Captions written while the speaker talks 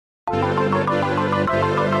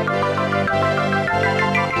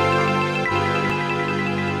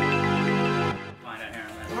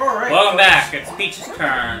back. It's Peach's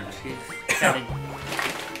turn. She's got to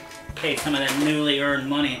pay some of that newly earned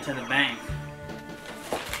money to the bank.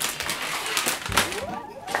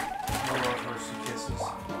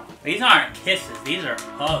 These aren't kisses. These are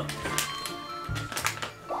hugs.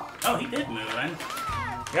 Oh, he did move.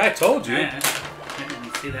 Yeah, I told you. I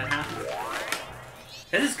didn't see that happen.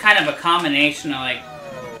 This is kind of a combination of like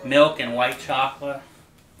milk and white chocolate.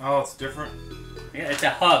 Oh, it's different? Yeah, it's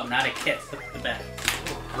a hug, not a kiss. Look at the back.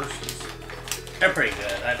 Oh, Hershey's. They're pretty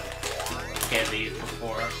good. I've had these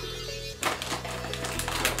before.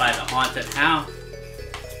 By the haunted house.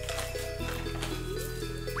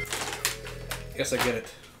 Guess I get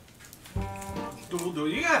it.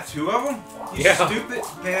 You got two of them? You Yeah. stupid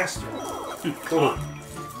bastard. Cool.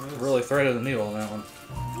 Really threaded the needle on that one.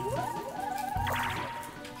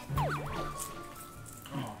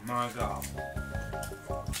 Oh my god.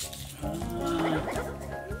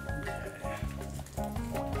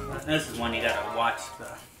 Okay. This is one you gotta watch the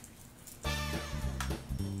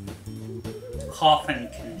cough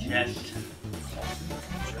and congestion.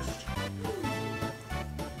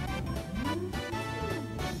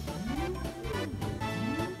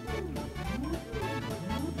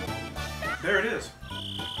 There it is.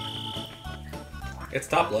 It's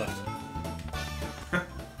top left.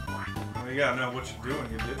 Well, you gotta know what you're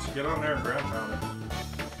doing, you bitch. Get on there and ground pound it.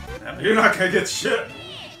 You're not gonna get shit. Oh,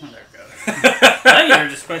 there it goes. I thought you were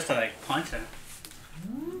just supposed to like punch it.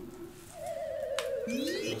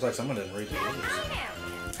 Looks like someone didn't read the rules.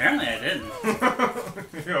 Apparently I didn't.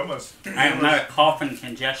 You almost. I am not a cough and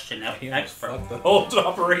congestion expert. Fuck the whole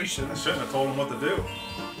operation. I shouldn't have told him what to do.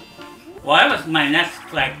 Well, that was my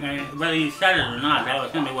next, like, whether you said it or not, that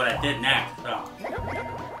was going to be what I did next, so.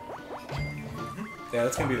 Yeah,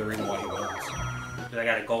 that's gonna be the reason why he wins. Because I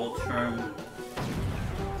got a gold shroom.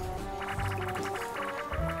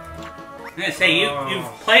 I'm going to say, you've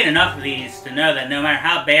played enough of these to know that no matter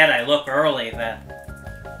how bad I look early, that...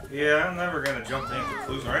 Yeah, I'm never gonna jump to any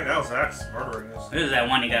conclusion. Right now, Zach's murdering this. This is that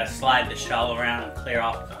one you got to slide the shell around and clear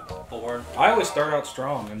off the board. I always start out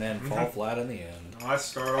strong and then fall flat in the end. I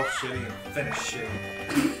start off shitty and finish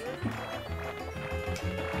shitty.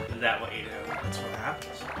 Is that what you do? That's what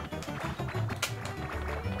happens.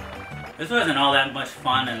 This wasn't all that much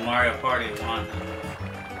fun in Mario Party 1.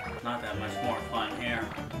 Not that much more fun here.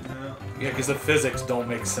 Yeah, because the physics don't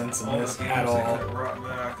make sense in this at all. Brought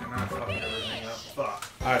back and I fucked everything up. Fuck.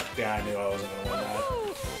 Yeah, I knew I wasn't gonna win that.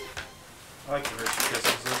 I like the Hershey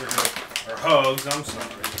Kisses. Those are good. Or hugs, I'm sorry.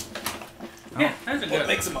 Yeah, those are good. What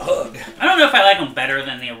makes him a hug? I don't know if I like them better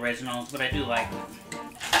than the originals, but I do like them.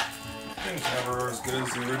 Things never are as good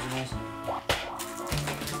as the originals.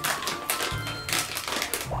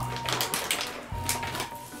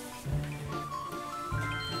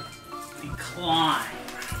 Decline.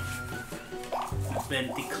 It's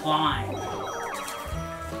been declined.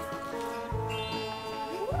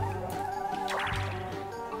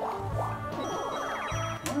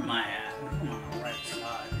 Where am I at? I'm on the right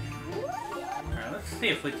side. Alright, let's see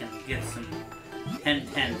if we can get some 10,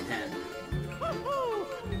 10, 10.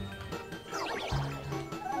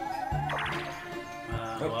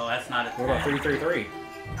 Well, that's not a 10. What about 3, 3, 3?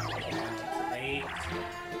 It's 8.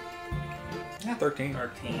 Yeah, 13.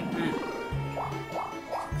 13.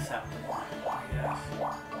 Acceptable, I guess.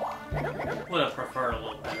 Would have preferred a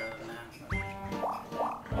little better than that.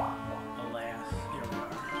 But alas, here we are.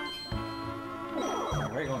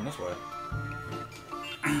 Why are you going this way?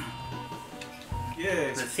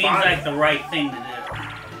 Yeah, It seems like the right thing to do.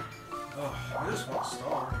 Oh, I just want a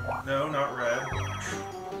star. No, not red.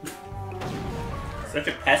 Such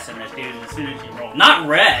a pessimist, dude, as soon as you roll. Not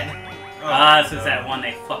red! This is that one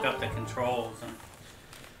they fuck up the controls. And...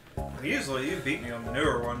 Usually you beat me on the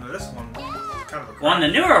newer one, but this one kind of a crap. Well, on the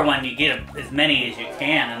newer one you get as many as you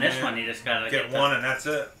can, and this one you just gotta get one and that's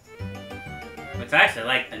it. It's actually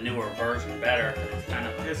like the newer version better, but it's kind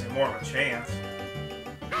of... It gives you more of a chance.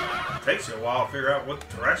 It takes you a while to figure out what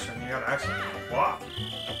direction you gotta actually block.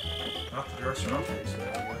 Not the direction I'm facing.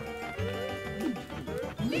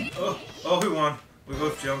 Oh, who won? We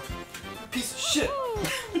both jumped. Piece of shit!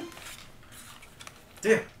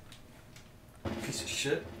 Damn. Piece of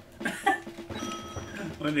shit.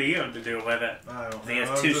 What do you have to do with it? I don't know. He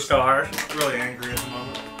has 2 stars. Really angry at the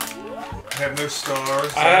moment. I have no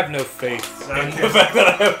stars. I have no faith in the fact that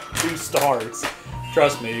I have 2 stars.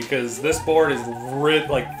 Trust me, because this board is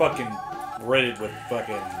fucking ridded with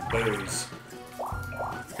fucking booze.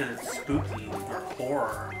 It's because it's spooky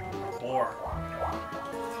or horror.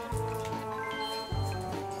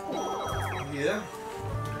 Yeah.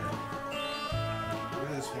 I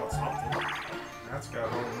just want something. That's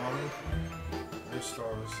got all the money. No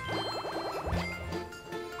stars.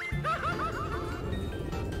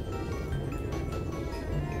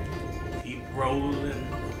 rolling.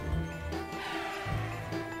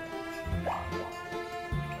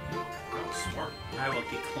 That was smart. I will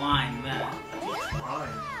decline that. Fine.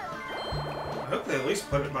 I hope they at least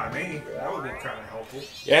put it by me. That would be kind of helpful.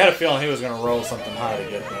 Yeah, I had a feeling he was going to roll something high to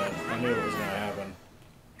get that. I knew it was going to happen.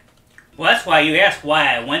 Well, that's why you asked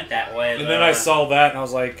why I went that way. And then I saw that and I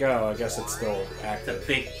was like, oh, I guess it's still It's active. a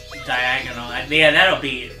big diagonal. Yeah, that'll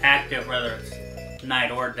be active whether it's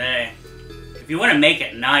night or day. If you want to make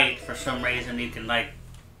it night for some reason, you can like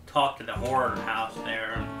talk to the horror house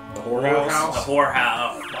there. The whorehouse? The horror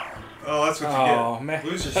house. Oh, that's what you Oh, get. man.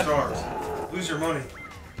 Lose your stars. Lose your money.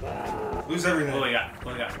 Lose everything. What do we got?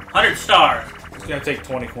 What do we got? 100 stars. It's going to take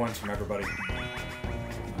 20 coins from everybody.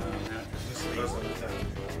 This doesn't attack.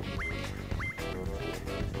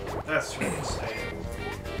 That's really insane.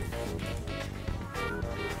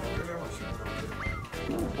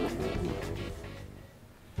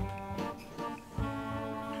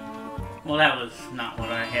 Well, that was not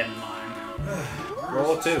what I had in mind.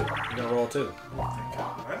 Roll a 2. You're going to roll a 2.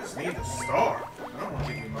 I just need a star. I don't want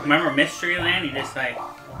to give you money. Remember Mysteryland? You just like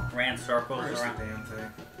ran circles Where's the around. damn thing?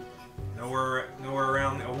 Nowhere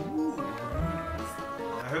around. Oh.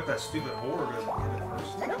 I hope that stupid whore doesn't get it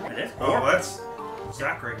first. It is Oh, horror. that's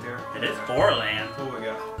Zach right there. It is Horrorland. What do we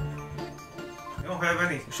got? You don't have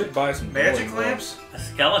any You should buy some magic dueling lamps? A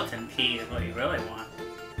skeleton key is what you really want.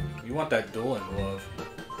 gloves. You want that dueling glove.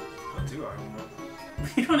 What do I want?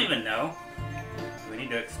 You don't even know. We need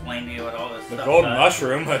to explain to you what all this The stuff golden does.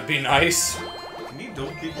 mushroom would be nice. Can you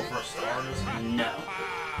duel people for a star in this game? No.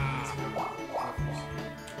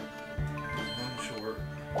 One short.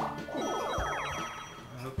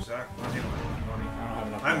 I hope Zach money. I don't have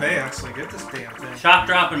enough I may actually get this damn thing. Shock,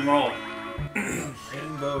 drop, and roll.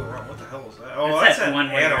 Rainbow Run. What the hell is that? Oh, It's that's that that one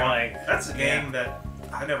where you're add-on. like- That's a game that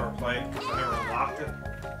I never played because I never unlocked it.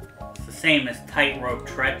 It's the same as Tightrope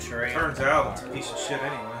Treachery. Turns out it's a piece of shit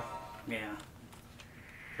anyway. Yeah.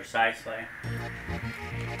 Precisely.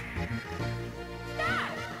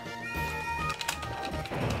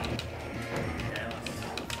 Yeah,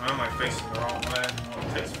 Why am I facing the wrong way? Oh,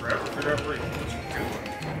 it takes forever to figure out what you're doing.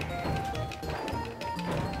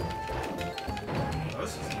 Oh,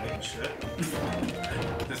 this is new shit.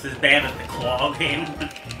 this is bad at the claw game.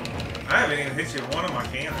 I haven't even hit you with one of my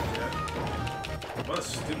cannons yet. What a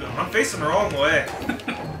stupid... I'm facing the wrong way.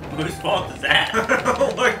 Whose fault is that? I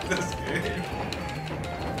don't like this game.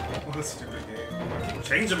 What a stupid game. I keep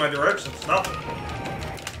changing my direction. It's nothing.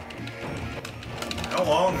 How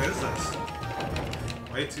long is this?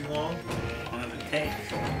 Way too long? How long does it take?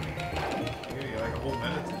 Maybe like a whole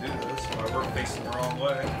minute to do this. If I were facing the wrong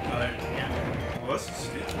way. Yeah. Well, this is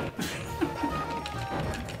stupid.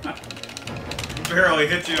 Barely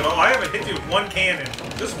hit you at all. I haven't hit you with one cannon.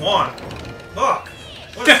 Just one. Look.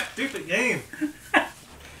 What a stupid game.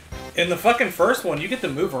 In the fucking first one, you get to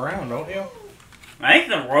move around, don't you? I think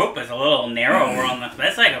the rope is a little narrower on the...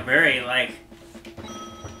 That's like a very, like...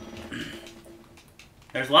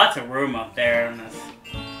 There's lots of room up there in this.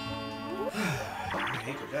 I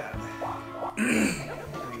hate that.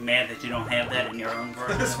 I'd be mad that you don't have that in your own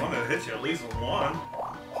I just version. wanted to hit you at least with one.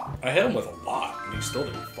 I hit him with a lot, and he still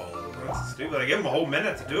didn't fall over. That's stupid. I gave him a whole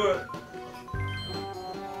minute to do it.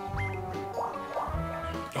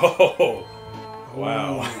 Oh,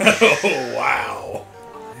 wow. Oh, wow.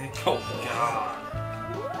 Thank Oh, God.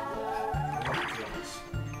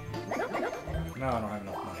 No, I don't have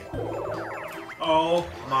enough money. Oh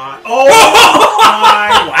my. Oh my.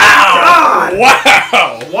 Wow! God!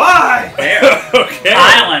 Wow! Why? There. Okay.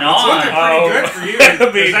 Piling It's looking on. pretty good for you.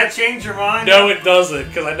 I mean, Does that change your mind? No, it doesn't,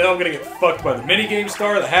 because I know I'm gonna get fucked by the minigame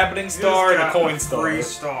star, the happening You just star, and the got coin a star. Free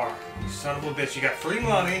star. You son of a bitch. You got free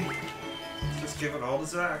money. Just give it all to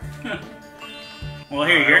Zach. Well,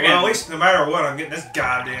 here, you're Well, at gonna... least no matter what, I'm getting this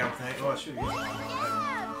goddamn thing. Oh, I should use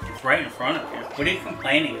my It's right in front of you. What are you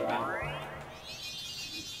complaining about?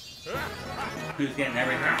 Who's getting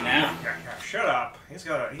everything now? Shut up. He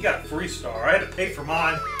got a free star. I had to pay for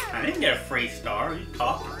mine. I didn't get a free star. You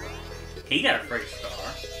talking? He got a free star.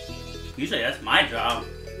 Usually that's my job. I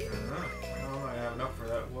don't might have enough for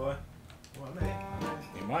that, boy. Well, I may.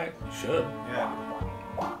 You might. You should. Yeah.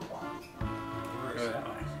 Where is Go it? that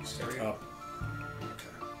way. It's up.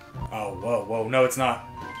 Oh, whoa, whoa. No, it's not.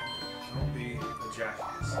 Don't be a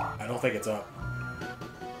jackass. I don't think it's up.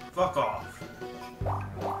 Fuck off.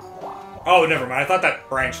 Oh, never mind. I thought that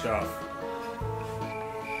branched off.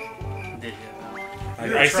 Did you?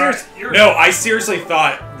 I seriously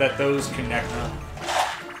thought that those connected.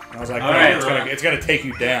 I was like, All no, right, it's gonna take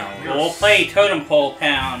you down. Well, we'll play Totem Pole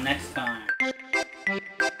Pound next time.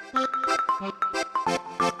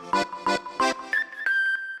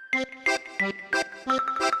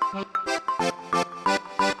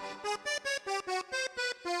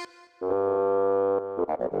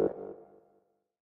 Bye.